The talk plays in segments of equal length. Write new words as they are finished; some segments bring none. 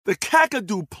The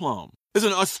Kakadu plum is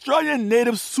an Australian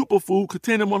native superfood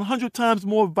containing 100 times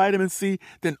more vitamin C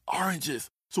than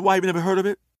oranges. So why have you never heard of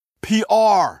it?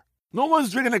 PR. No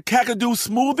one's drinking a Kakadu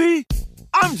smoothie?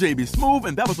 I'm JB Smoove,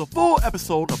 and that was a full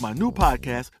episode of my new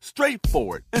podcast,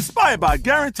 Straightforward, inspired by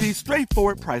guaranteed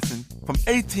straightforward pricing from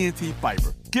AT&T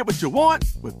Fiber. Get what you want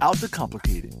without the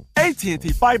complicated. AT&T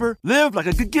Fiber, live like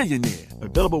a gigillionaire.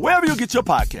 Available wherever you get your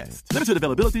podcasts. Limited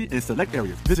availability in select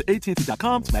areas. Visit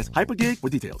AT&T.com/hypergig for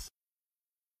details.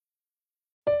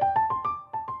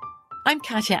 I'm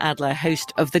Katya Adler,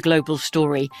 host of The Global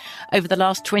Story. Over the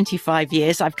last 25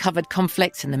 years, I've covered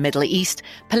conflicts in the Middle East,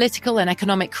 political and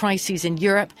economic crises in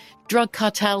Europe, drug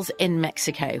cartels in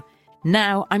Mexico.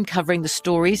 Now I'm covering the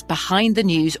stories behind the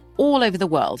news all over the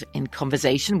world in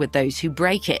conversation with those who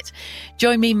break it.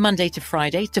 Join me Monday to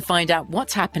Friday to find out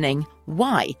what's happening,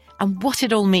 why, and what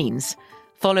it all means.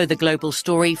 Follow The Global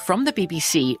Story from the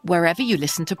BBC wherever you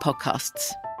listen to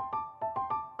podcasts.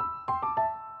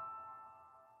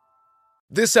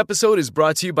 This episode is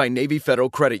brought to you by Navy Federal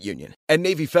Credit Union. At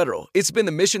Navy Federal, it's been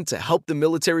the mission to help the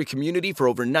military community for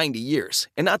over 90 years.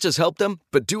 And not just help them,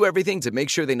 but do everything to make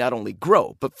sure they not only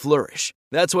grow, but flourish.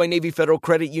 That's why Navy Federal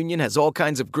Credit Union has all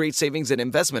kinds of great savings and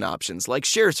investment options like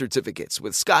share certificates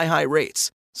with sky-high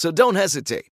rates. So don't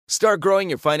hesitate. Start growing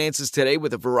your finances today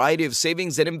with a variety of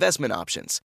savings and investment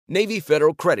options. Navy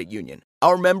Federal Credit Union.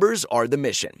 Our members are the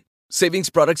mission. Savings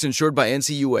products insured by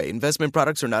NCUA. Investment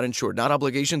products are not insured, not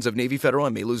obligations of Navy Federal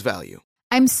and may lose value.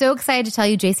 I'm so excited to tell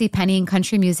you JCPenney and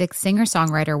country music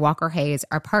singer-songwriter Walker Hayes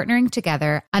are partnering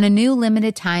together on a new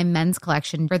limited-time men's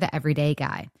collection for the everyday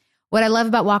guy. What I love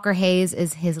about Walker Hayes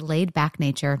is his laid-back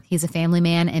nature. He's a family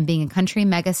man, and being a country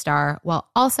megastar while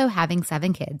also having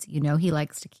 7 kids, you know he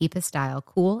likes to keep his style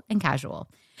cool and casual.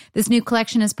 This new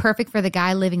collection is perfect for the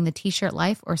guy living the t-shirt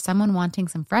life or someone wanting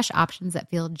some fresh options that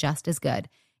feel just as good.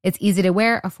 It's easy to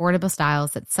wear, affordable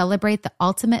styles that celebrate the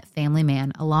ultimate family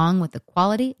man, along with the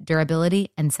quality, durability,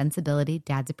 and sensibility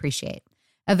dads appreciate.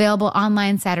 Available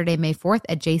online Saturday, May 4th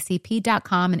at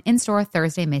jcp.com and in-store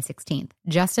Thursday, May 16th,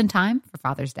 just in time for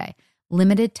Father's Day.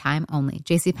 Limited time only.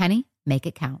 JCPenney, make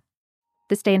it count.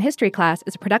 This Day in History class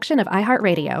is a production of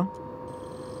iHeartRadio.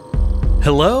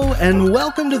 Hello, and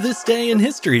welcome to This Day in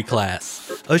History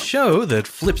class, a show that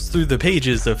flips through the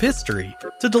pages of history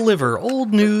to deliver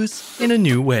old news in a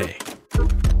new way.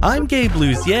 I'm Gabe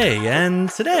Luzier, and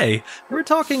today we're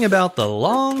talking about the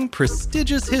long,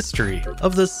 prestigious history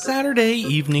of the Saturday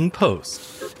Evening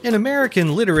Post, an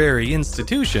American literary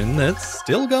institution that's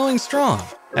still going strong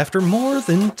after more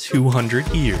than 200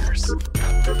 years.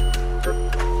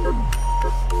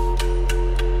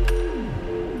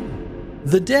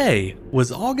 The day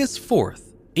was August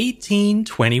 4th,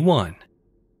 1821.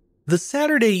 The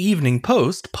Saturday Evening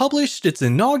Post published its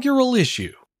inaugural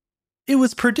issue. It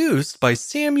was produced by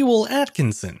Samuel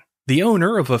Atkinson, the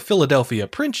owner of a Philadelphia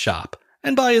print shop,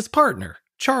 and by his partner,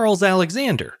 Charles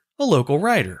Alexander, a local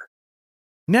writer.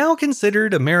 Now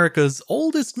considered America's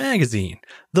oldest magazine,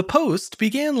 the Post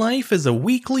began life as a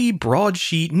weekly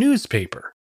broadsheet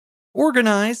newspaper.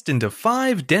 Organized into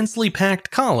 5 densely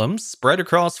packed columns spread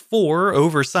across 4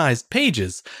 oversized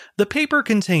pages, the paper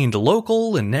contained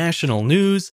local and national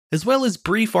news, as well as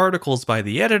brief articles by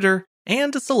the editor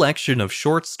and a selection of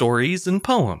short stories and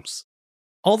poems.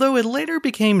 Although it later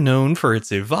became known for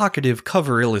its evocative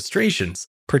cover illustrations,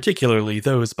 particularly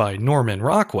those by Norman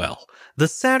Rockwell, the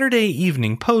Saturday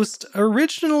Evening Post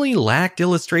originally lacked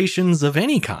illustrations of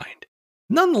any kind.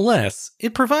 Nonetheless,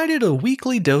 it provided a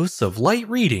weekly dose of light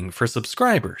reading for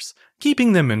subscribers,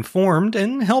 keeping them informed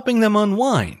and helping them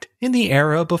unwind in the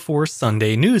era before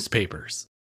Sunday newspapers.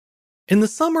 In the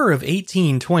summer of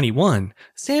 1821,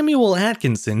 Samuel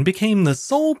Atkinson became the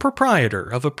sole proprietor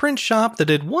of a print shop that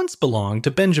had once belonged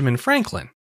to Benjamin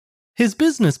Franklin. His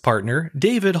business partner,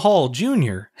 David Hall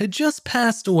Jr., had just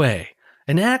passed away,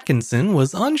 and Atkinson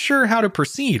was unsure how to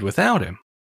proceed without him.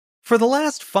 For the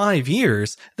last 5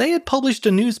 years, they had published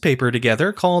a newspaper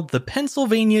together called the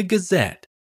Pennsylvania Gazette,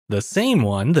 the same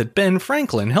one that Ben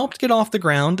Franklin helped get off the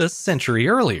ground a century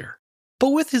earlier. But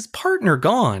with his partner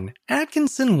gone,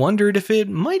 Atkinson wondered if it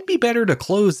might be better to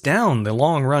close down the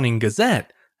long-running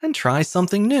Gazette and try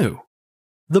something new.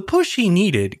 The push he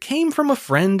needed came from a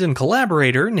friend and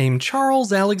collaborator named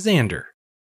Charles Alexander.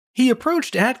 He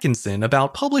approached Atkinson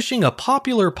about publishing a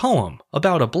popular poem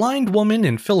about a blind woman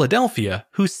in Philadelphia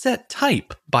who set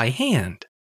type by hand.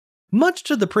 Much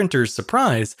to the printer's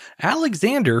surprise,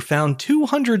 Alexander found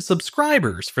 200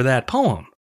 subscribers for that poem.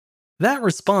 That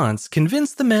response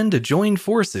convinced the men to join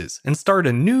forces and start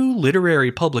a new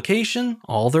literary publication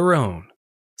all their own.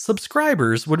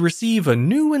 Subscribers would receive a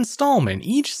new installment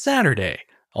each Saturday,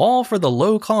 all for the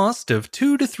low cost of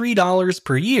 $2 to $3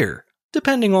 per year,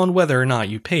 depending on whether or not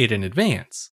you paid in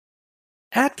advance.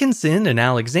 Atkinson and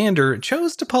Alexander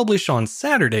chose to publish on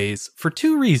Saturdays for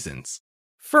two reasons.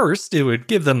 First, it would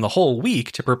give them the whole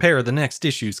week to prepare the next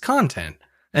issue's content,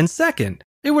 and second,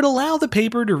 it would allow the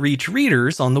paper to reach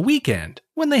readers on the weekend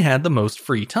when they had the most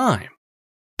free time.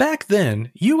 Back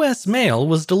then, U.S. mail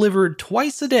was delivered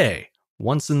twice a day,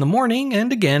 once in the morning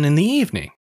and again in the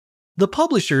evening. The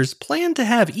publishers planned to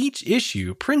have each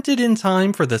issue printed in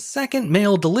time for the second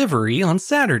mail delivery on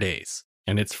Saturdays,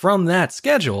 and it's from that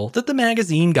schedule that the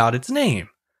magazine got its name,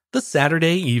 the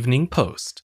Saturday Evening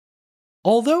Post.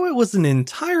 Although it was an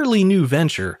entirely new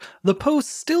venture, the Post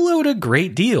still owed a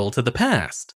great deal to the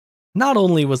past. Not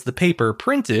only was the paper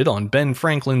printed on Ben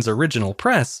Franklin's original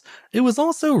press, it was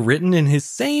also written in his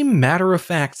same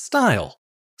matter-of-fact style,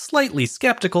 slightly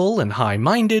skeptical and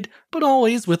high-minded, but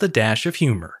always with a dash of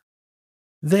humor.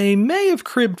 They may have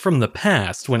cribbed from the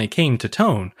past when it came to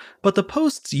tone, but the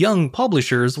Post's young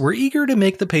publishers were eager to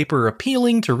make the paper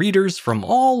appealing to readers from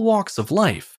all walks of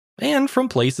life, and from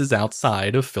places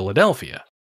outside of Philadelphia.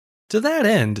 To that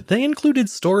end, they included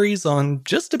stories on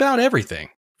just about everything,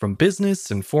 from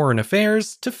business and foreign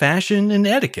affairs to fashion and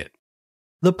etiquette.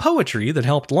 The poetry that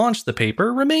helped launch the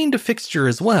paper remained a fixture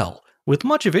as well, with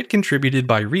much of it contributed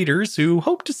by readers who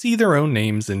hoped to see their own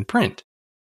names in print.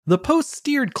 The Post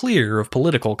steered clear of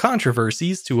political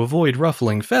controversies to avoid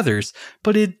ruffling feathers,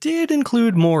 but it did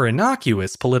include more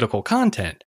innocuous political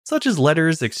content, such as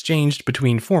letters exchanged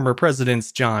between former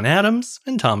presidents John Adams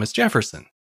and Thomas Jefferson.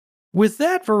 With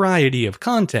that variety of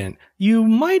content, you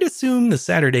might assume the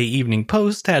Saturday Evening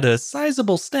Post had a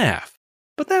sizable staff,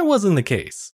 but that wasn't the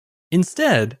case.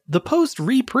 Instead, the Post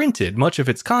reprinted much of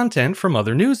its content from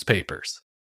other newspapers.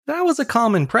 That was a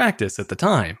common practice at the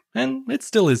time, and it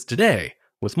still is today,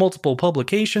 with multiple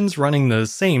publications running the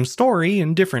same story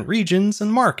in different regions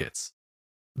and markets.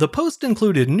 The Post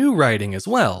included new writing as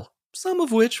well, some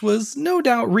of which was no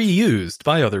doubt reused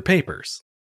by other papers.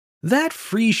 That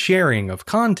free sharing of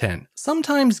content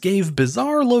sometimes gave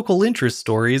bizarre local interest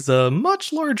stories a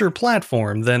much larger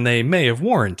platform than they may have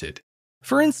warranted.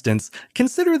 For instance,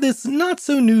 consider this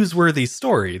not-so-newsworthy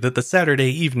story that the Saturday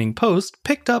Evening Post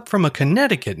picked up from a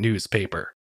Connecticut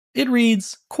newspaper. It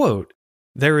reads, quote,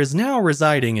 "There is now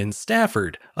residing in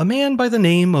Stafford a man by the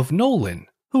name of Nolan,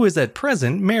 who is at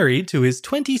present married to his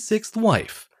 26th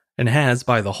wife, and has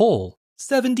by the whole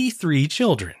 73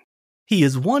 children. He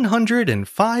is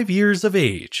 105 years of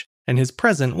age, and his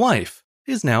present wife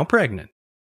is now pregnant."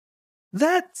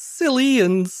 That silly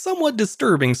and somewhat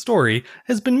disturbing story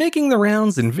has been making the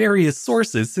rounds in various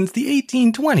sources since the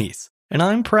 1820s, and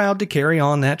I'm proud to carry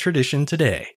on that tradition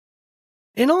today.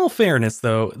 In all fairness,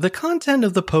 though, the content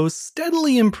of the Post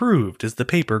steadily improved as the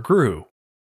paper grew.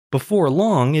 Before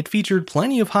long, it featured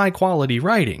plenty of high-quality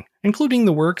writing, including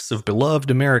the works of beloved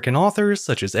American authors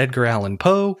such as Edgar Allan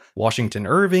Poe, Washington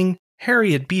Irving,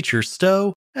 Harriet Beecher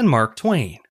Stowe, and Mark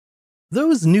Twain.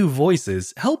 Those new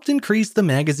voices helped increase the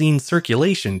magazine's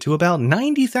circulation to about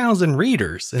 90,000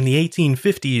 readers in the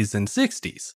 1850s and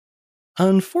 60s.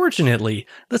 Unfortunately,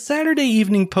 the Saturday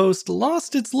Evening Post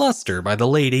lost its luster by the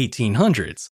late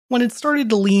 1800s, when it started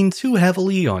to lean too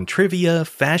heavily on trivia,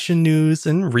 fashion news,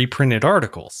 and reprinted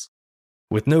articles.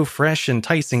 With no fresh,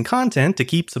 enticing content to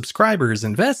keep subscribers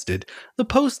invested, the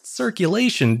Post's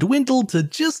circulation dwindled to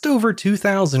just over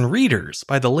 2,000 readers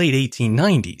by the late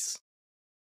 1890s.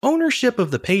 Ownership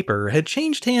of the paper had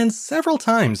changed hands several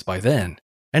times by then,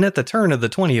 and at the turn of the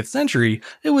 20th century,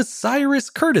 it was Cyrus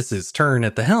Curtis's turn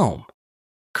at the helm.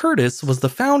 Curtis was the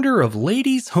founder of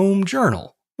Ladies' Home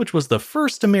Journal, which was the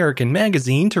first American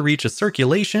magazine to reach a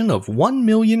circulation of 1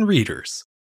 million readers.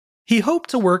 He hoped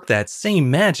to work that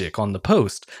same magic on the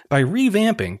Post by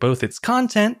revamping both its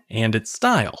content and its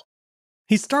style.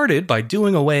 He started by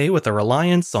doing away with a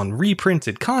reliance on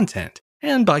reprinted content,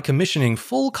 and by commissioning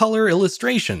full-color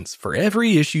illustrations for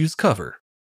every issue's cover.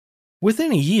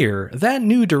 Within a year, that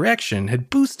new direction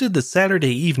had boosted the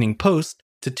Saturday Evening Post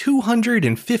to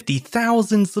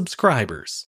 250,000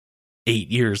 subscribers.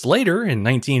 8 years later, in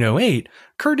 1908,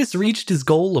 Curtis reached his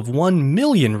goal of 1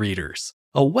 million readers,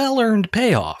 a well-earned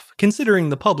payoff considering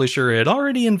the publisher had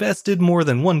already invested more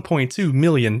than $1.2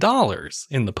 million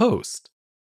in the Post.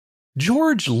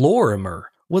 George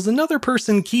Lorimer was another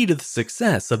person key to the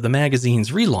success of the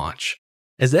magazine's relaunch.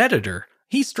 As editor,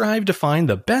 he strived to find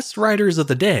the best writers of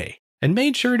the day and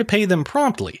made sure to pay them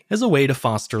promptly as a way to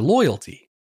foster loyalty.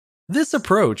 This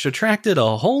approach attracted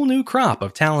a whole new crop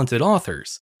of talented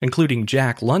authors, including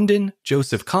Jack London,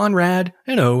 Joseph Conrad,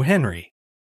 and O. Henry.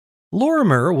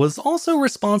 Lorimer was also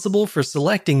responsible for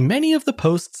selecting many of the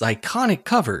Post's iconic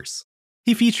covers.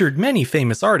 He featured many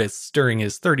famous artists during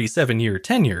his 37-year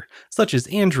tenure, such as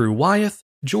Andrew Wyeth,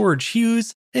 George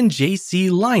Hughes, and J.C.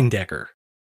 Leyendecker.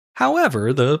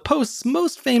 However, the Post's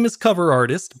most famous cover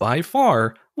artist by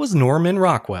far was Norman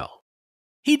Rockwell.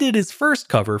 He did his first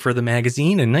cover for the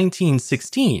magazine in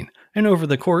 1916, and over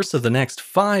the course of the next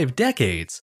 5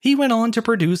 decades, he went on to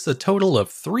produce a total of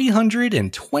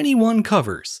 321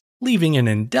 covers, leaving an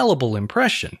indelible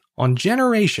impression on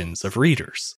generations of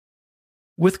readers.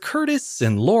 With Curtis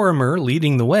and Lorimer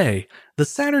leading the way, the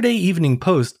Saturday Evening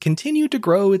Post continued to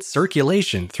grow its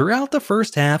circulation throughout the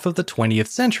first half of the 20th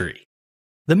century.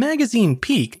 The magazine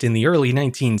peaked in the early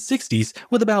 1960s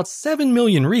with about 7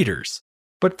 million readers,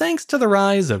 but thanks to the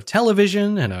rise of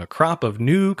television and a crop of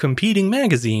new competing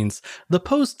magazines, the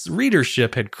Post's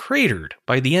readership had cratered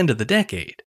by the end of the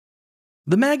decade.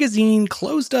 The magazine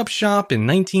closed up shop in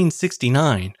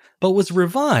 1969, but was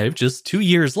revived just 2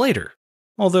 years later,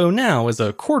 although now as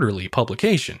a quarterly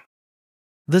publication.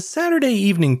 The Saturday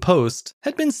Evening Post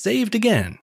had been saved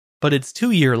again, but its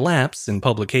 2-year lapse in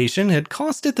publication had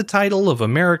cost it the title of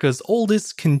America's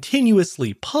oldest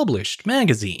continuously published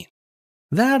magazine.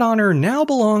 That honor now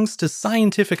belongs to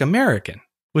Scientific American,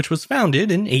 which was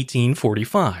founded in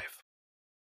 1845.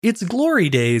 Its glory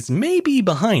days may be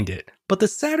behind it, but the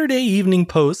Saturday Evening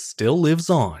Post still lives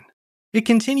on. It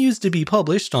continues to be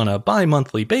published on a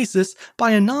bi-monthly basis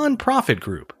by a non-profit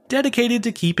group dedicated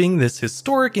to keeping this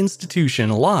historic institution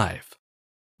alive.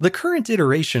 The current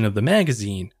iteration of the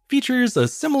magazine features a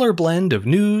similar blend of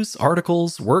news,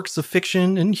 articles, works of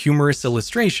fiction, and humorous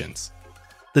illustrations.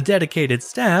 The dedicated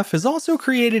staff has also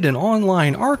created an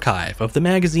online archive of the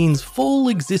magazine's full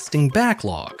existing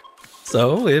backlog.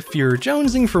 So, if you're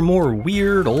jonesing for more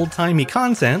weird, old-timey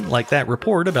content like that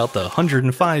report about the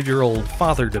 105-year-old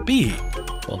father-to-be,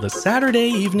 well, the Saturday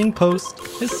Evening Post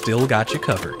has still got you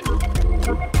covered.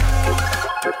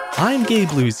 I'm Gabe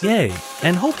Luzier,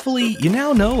 and hopefully you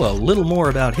now know a little more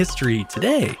about history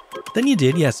today than you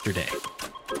did yesterday.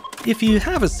 If you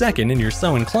have a second and you're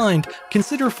so inclined,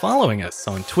 consider following us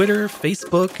on Twitter,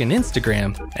 Facebook, and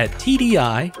Instagram at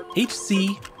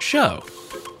TDIHC Show.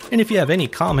 And if you have any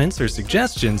comments or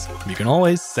suggestions, you can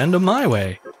always send them my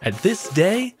way at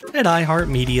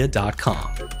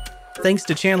thisday@iheartmedia.com. Thanks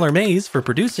to Chandler Mays for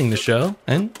producing the show,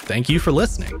 and thank you for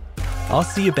listening. I'll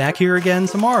see you back here again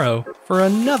tomorrow for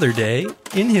another day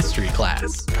in history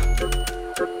class.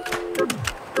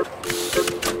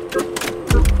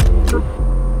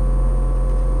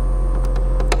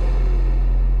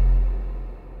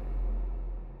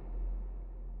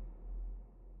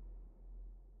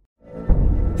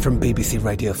 From BBC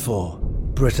Radio 4,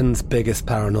 Britain's biggest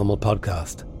paranormal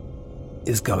podcast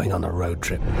is going on a road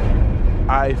trip.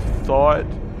 I thought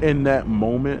in that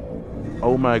moment,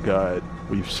 oh my God,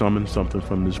 we've summoned something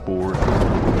from this board.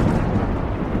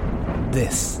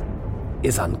 This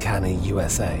is Uncanny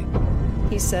USA.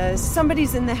 He says,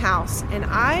 somebody's in the house, and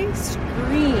I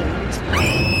screamed.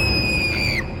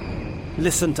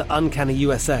 Listen to Uncanny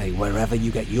USA wherever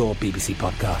you get your BBC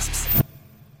podcasts,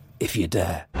 if you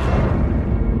dare.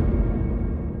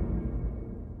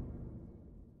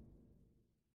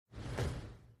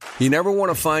 You never want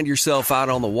to find yourself out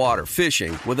on the water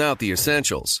fishing without the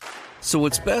essentials. So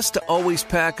it's best to always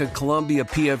pack a Columbia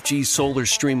PFG Solar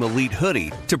Stream Elite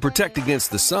hoodie to protect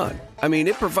against the sun. I mean,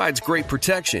 it provides great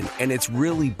protection, and it's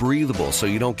really breathable so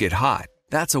you don't get hot.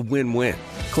 That's a win-win.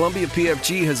 Columbia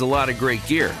PFG has a lot of great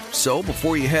gear, so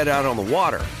before you head out on the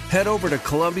water, head over to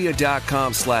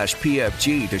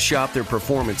Columbia.com/PFG to shop their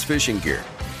performance fishing gear.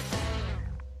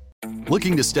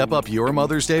 Looking to step up your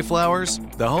Mother's Day flowers?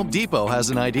 The Home Depot has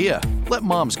an idea. Let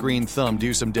Mom's green thumb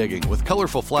do some digging with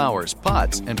colorful flowers,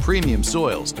 pots, and premium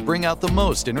soils to bring out the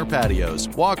most in her patios,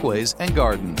 walkways, and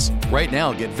gardens. Right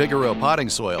now, get Vigoro potting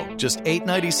soil, just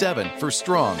 $8.97 for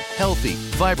strong, healthy,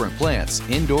 vibrant plants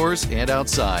indoors and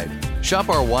outside. Shop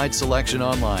our wide selection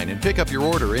online and pick up your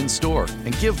order in-store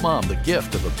and give Mom the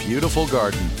gift of a beautiful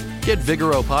garden. Get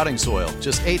Vigoro potting soil,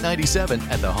 just $8.97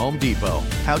 at the Home Depot.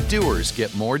 How doers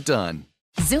get more done.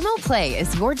 Xumo Play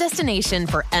is your destination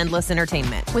for endless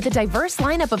entertainment. With a diverse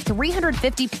lineup of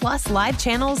 350-plus live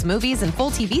channels, movies, and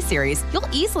full TV series, you'll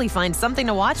easily find something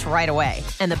to watch right away.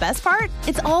 And the best part?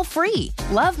 It's all free.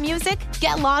 Love music?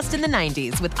 Get lost in the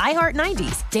 90s with iHeart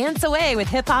 90s, dance away with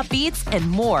hip-hop beats, and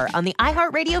more on the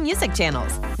iHeartRadio music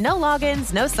channels. No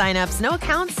logins, no signups, no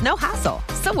accounts, no hassle.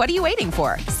 So what are you waiting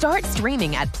for? Start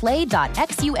streaming at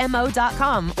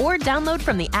play.xumo.com or download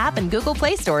from the app and Google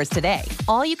Play stores today.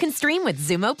 All you can stream with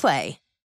Xumo Play.